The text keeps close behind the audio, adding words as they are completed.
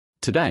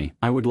Today,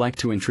 I would like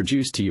to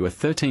introduce to you a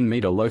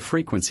 13-meter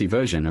low-frequency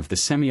version of the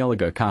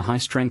semi-oligo car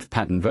high-strength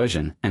pattern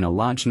version, and a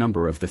large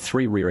number of the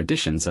 3 rear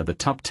editions are the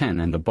top 10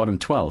 and the bottom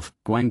 12,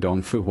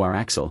 Guangdong Fuhua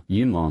Axle,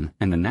 Yunlong,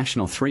 and the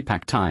National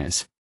 3-pack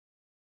tires.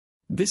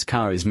 This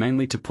car is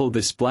mainly to pull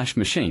this splash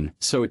machine,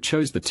 so it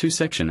chose the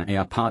 2-section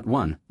AR Part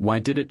 1. Why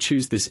did it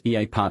choose this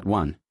EA Part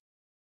 1?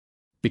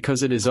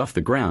 Because it is off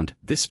the ground,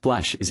 this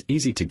splash is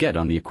easy to get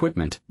on the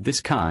equipment.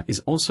 This car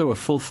is also a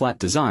full flat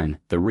design,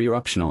 the rear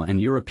optional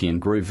and European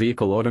groove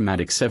vehicle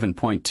automatic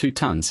 7.2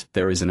 tons.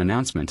 There is an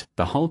announcement,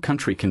 the whole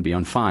country can be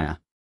on fire.